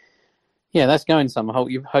that's going some. I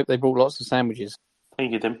hope they brought lots of sandwiches.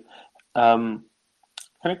 Thank you, Tim. I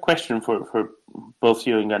have a question for both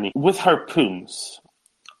you and Gunny. With harpoons,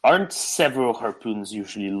 aren't several harpoons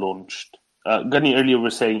usually launched? Gunny earlier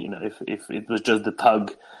was saying, if it was just the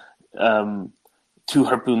tug, 2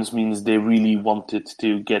 harpoons means they really wanted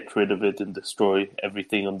to get rid of it and destroy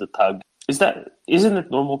everything on the tug. Isn't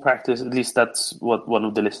it normal practice? At least that's what one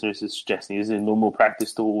of the listeners is suggesting. Is it normal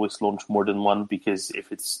practice to always launch more than one? Because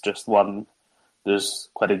if it's just one, there's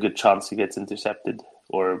quite a good chance it gets intercepted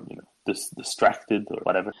or distracted or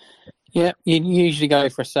whatever. Yeah, you'd usually go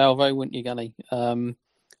for a salvo, wouldn't you, Gunny?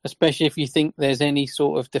 Especially if you think there's any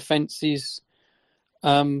sort of defences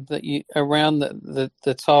that you around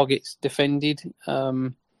the target's defended.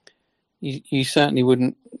 You certainly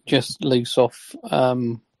wouldn't just loose off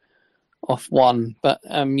one, but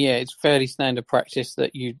it's fairly standard practice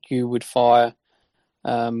that you would fire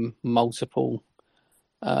multiple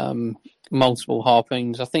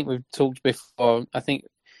harpoons. I think we've talked before. I think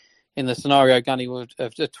in the scenario, Gunny, of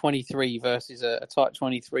a 23 versus a Type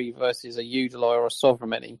 23 versus a Udaloy or a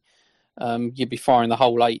Sovereign, you'd be firing the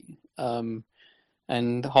whole 8.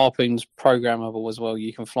 And harpoon's programmable as well.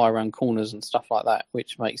 You can fly around corners and stuff like that,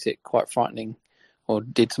 which makes it quite frightening, or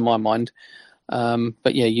did to my mind.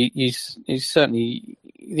 But yeah, you certainly,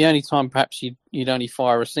 the only time perhaps you'd only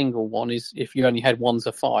fire a single one is if you only had one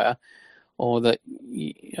to fire, or that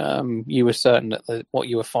you were certain that what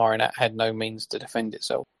you were firing at had no means to defend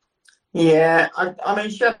itself. Yeah, I mean,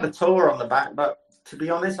 she had the tour on the back, but to be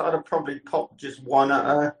honest, I'd have probably popped just one at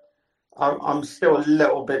her. I'm still a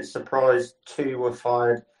little bit surprised 2 were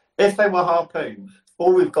fired. If they were harpoons,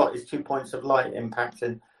 all we've got is 2 points of light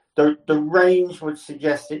impacting. The range would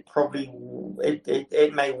suggest it probably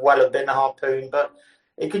it may well have been a harpoon, but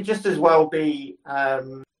it could just as well be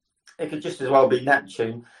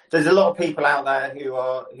Neptune. There's a lot of people out there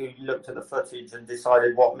who looked at the footage and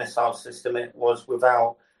decided what missile system it was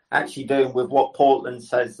without actually doing with what Portland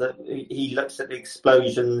says, that he looks at the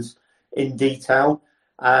explosions in detail.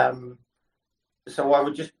 So I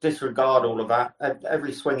would just disregard all of that.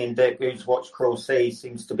 Every swinging dick who's watched Cruel Sea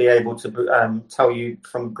seems to be able to tell you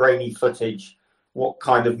from grainy footage what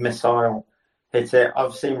kind of missile hit it.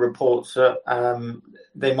 I've seen reports that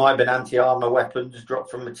they might have been anti-armor weapons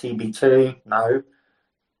dropped from a TB2. No.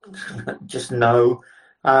 Just no.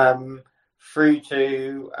 Through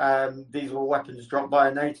to these were weapons dropped by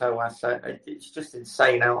a NATO asset. It's just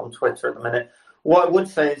insane out on Twitter at the minute. What I would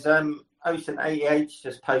say is Ocean AEH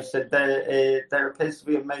just posted there appears to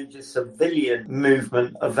be a major civilian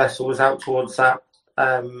movement of vessels out towards that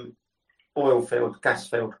oil field, gas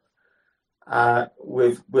field,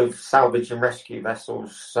 with salvage and rescue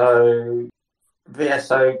vessels. So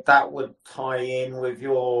VSO, that would tie in with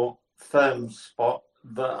your firm spot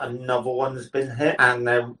that another one's been hit, and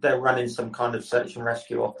they're running some kind of search and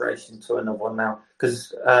rescue operation to another one now. Because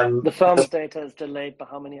the firm's data is delayed by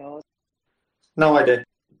how many hours? No idea.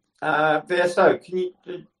 VSO,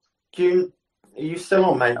 are you still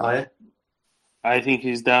on, mate? Are you? I think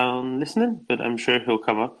he's down listening, but I'm sure he'll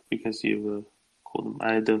come up because you called him.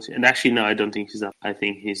 I don't see, and actually, no, I don't think he's up. I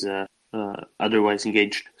think he's otherwise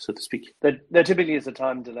engaged, so to speak. There typically is a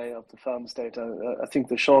time delay of the firm's data. I think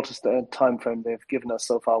the shortest time frame they've given us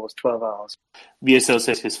so far was 12 hours. VSO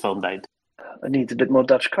says his phone died. I need a bit more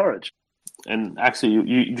Dutch courage. And actually,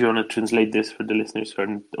 you want to translate this for the listeners who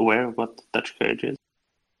aren't aware of what Dutch courage is?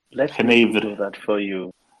 Let me Google that for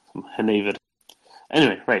you. Genever.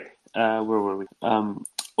 Anyway, right. Where were we?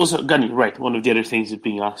 Also, Gunny, right. One of the other things is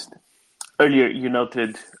being asked. Earlier, you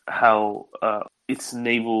noted how it's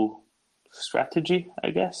naval strategy, I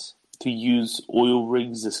guess, to use oil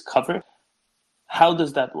rigs as cover. How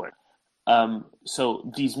does that work? So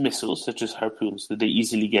these missiles, such as harpoons, do they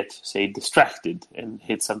easily get, say, distracted and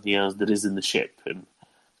hit something else that is in the ship and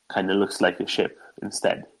kind of looks like a ship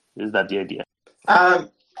instead? Is that the idea?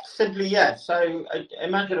 Simply, yeah. So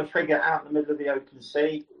imagine a frigate out in the middle of the open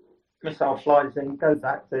sea. Missile flies in, goes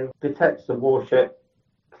active, detects the warship,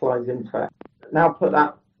 flies into it. Now put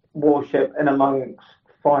that warship in amongst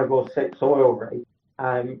 5 or 6 oil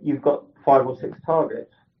rigs. You've got 5 or 6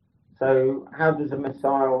 targets. So how does a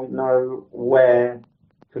missile know where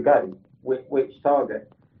to go, which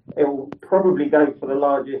target? It will probably go for the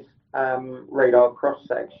largest radar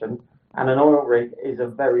cross-section, and an oil rig is a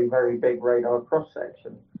very, very big radar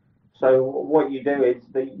cross-section. So what you do is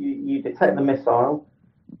that you detect the missile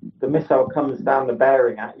comes down the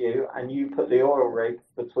bearing at you, and you put the oil rig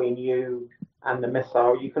between you and the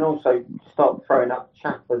missile. You can also start throwing up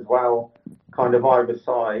chaff as well, kind of either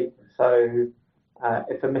side. So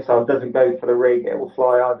if a missile doesn't go for the rig, it will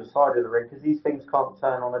fly either side of the rig because these things can't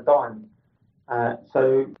turn on a dime.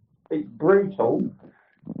 So it's brutal.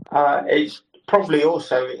 It's probably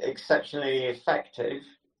also exceptionally effective.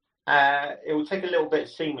 It will take a little bit of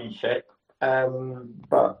seamanship,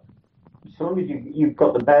 but as long as you've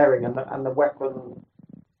got the bearing and the weapon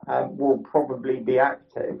will probably be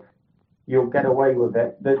active, you'll get away with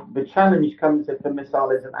it. The challenge comes if the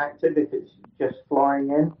missile isn't active, if it's just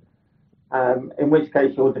flying in which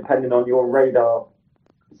case you're depending on your radar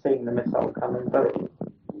seeing the missile coming. But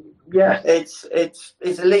yeah, it's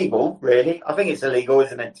illegal, really. I think it's illegal,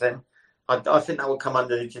 isn't it, Tim? I think that would come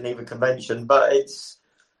under the Geneva Convention, but it's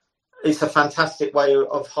a fantastic way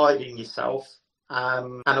of hiding yourself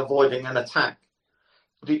and avoiding an attack.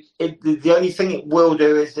 The only thing it will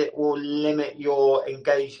do is it will limit your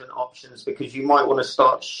engagement options because you might want to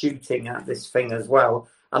start shooting at this thing as well.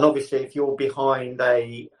 And obviously, if you're behind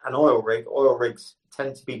an oil rigs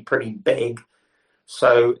tend to be pretty big.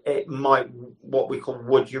 So it might, what we call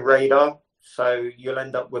would you radar. So you'll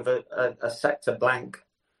end up with a sector blank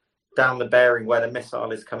down the bearing where the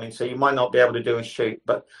missile is coming. So you might not be able to do a shoot.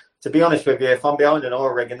 But to be honest with you, if I'm behind an oil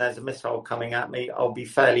rig and there's a missile coming at me, I'll be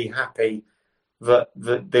fairly happy that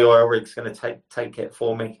the oil rig's going to take it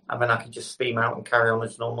for me. I mean, I can just steam out and carry on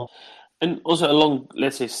as normal. And also along,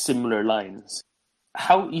 let's say, similar lines,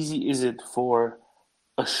 how easy is it for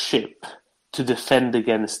a ship to defend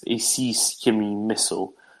against a sea-skimming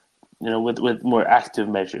missile, with more active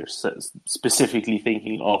measures, specifically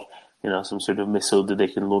thinking of, some sort of missile that they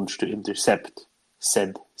can launch to intercept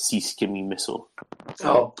said sea-skimming missile?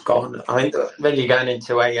 Oh, God. I think then you're going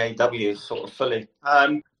into AAW sort of fully.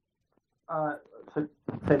 So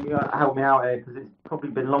Tim, you help me out here because it's probably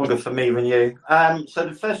been longer for me than you. So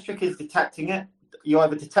the first trick is detecting it. You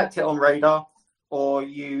either detect it on radar or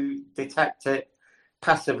you detect it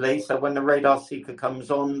passively. So when the radar seeker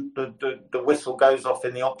comes on, the whistle goes off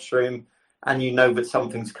in the ops room and you know that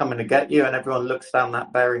something's coming to get you and everyone looks down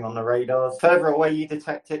that bearing on the radars. Further away you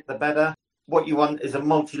detect it, the better. What you want is a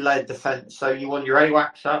multi-layered defense. So you want your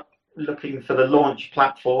AWACS up, looking for the launch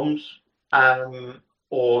platforms,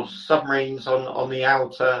 or submarines on the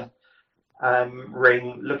outer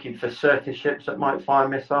ring, looking for surface ships that might fire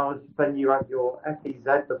missiles. Then you have your FEZ,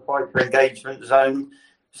 the fighter engagement zone.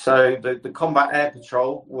 So the combat air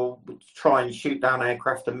patrol will try and shoot down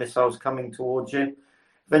aircraft and missiles coming towards you.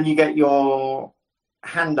 Then you get your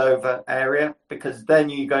handover area, because then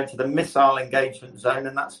you go into the missile engagement zone,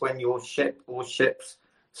 and that's when your ship or ships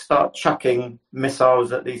start chucking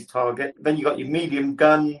missiles at these targets. Then you've got your medium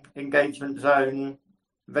gun engagement zone.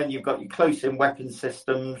 Then you've got your close-in weapon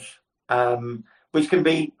systems, which can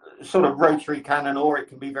be sort of rotary cannon, or it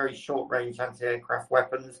can be very short-range anti-aircraft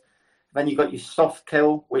weapons. Then you've got your soft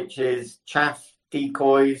kill, which is chaff,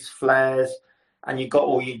 decoys, flares, and you've got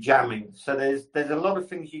all your jamming. So there's a lot of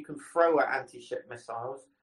things you can throw at anti-ship missiles,